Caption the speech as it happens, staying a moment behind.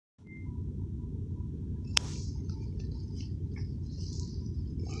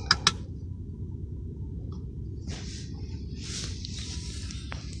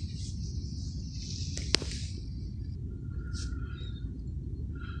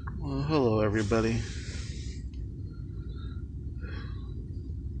Well, hello everybody.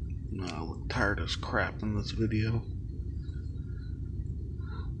 I look tired as crap in this video.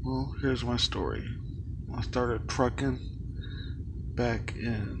 Well, here's my story. I started trucking back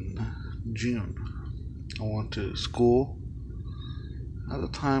in June. I went to school. At the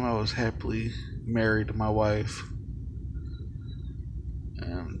time, I was happily married to my wife,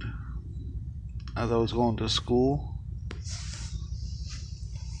 and as I was going to school,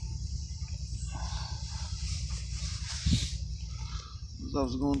 as I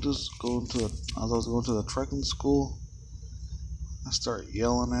was going to the trucking school, I started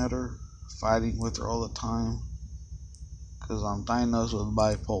yelling at her, fighting with her all the time, because I'm diagnosed with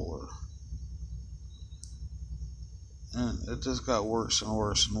bipolar. And it just got worse and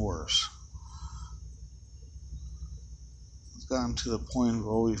worse and worse. It's gotten to the point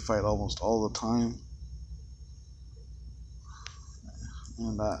where we fight almost all the time.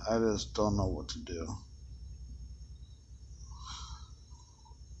 And I just don't know what to do.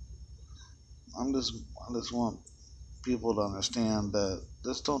 I just want people to understand that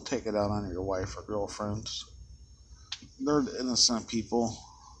just don't take it out on your wife or girlfriends. They're innocent people.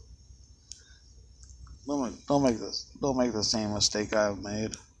 Don't make the same mistake I've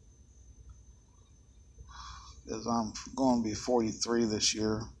made. Because I'm going to be 43 this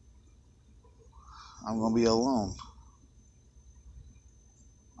year. I'm going to be alone.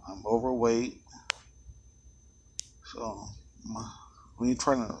 I'm overweight. So when you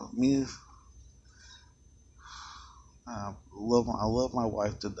try to I love my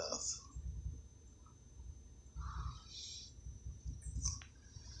wife to death.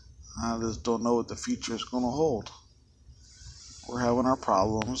 I just don't know what the future is going to hold. We're having our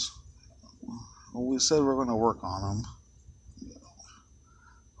problems. Well, we said we're going to work on them.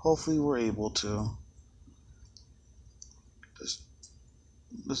 Hopefully, we're able to.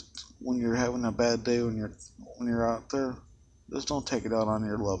 Just when you're having a bad day, when you're out there, just don't take it out on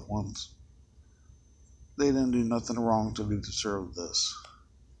your loved ones. They didn't do nothing wrong to deserve this.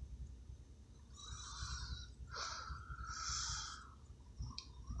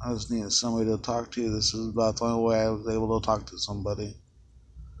 I just needed somebody to talk to. This is about the only way I was able to talk to somebody.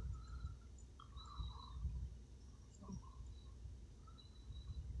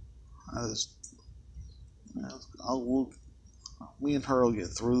 I just, me and her will get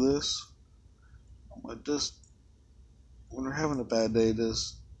through this. But just when you're having a bad day,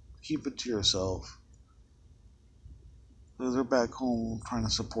 just keep it to yourself. Because they're back home trying to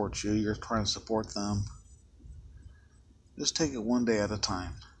support you. You're trying to support them. Just take it one day at a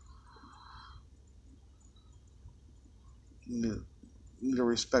time. You need to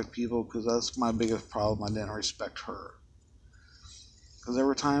respect people, because that's my biggest problem. I didn't respect her. Because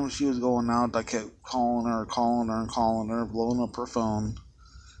every time she was going out, I kept calling her, blowing up her phone.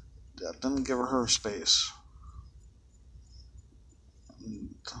 That didn't give her space.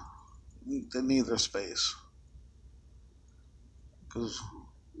 They need their space. Because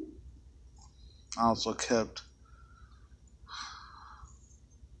I also kept,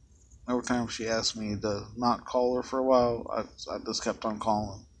 every time she asked me to not call her for a while, I just kept on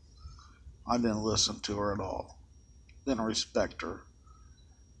calling. I didn't listen to her at all. Didn't respect her.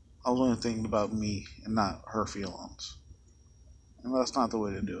 I was only thinking about me and not her feelings. And that's not the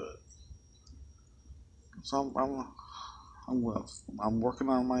way to do it. So I'm working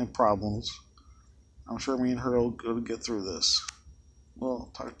on my problems. I'm sure me and her will get through this.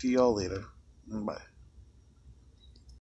 Well, talk to y'all later. Bye.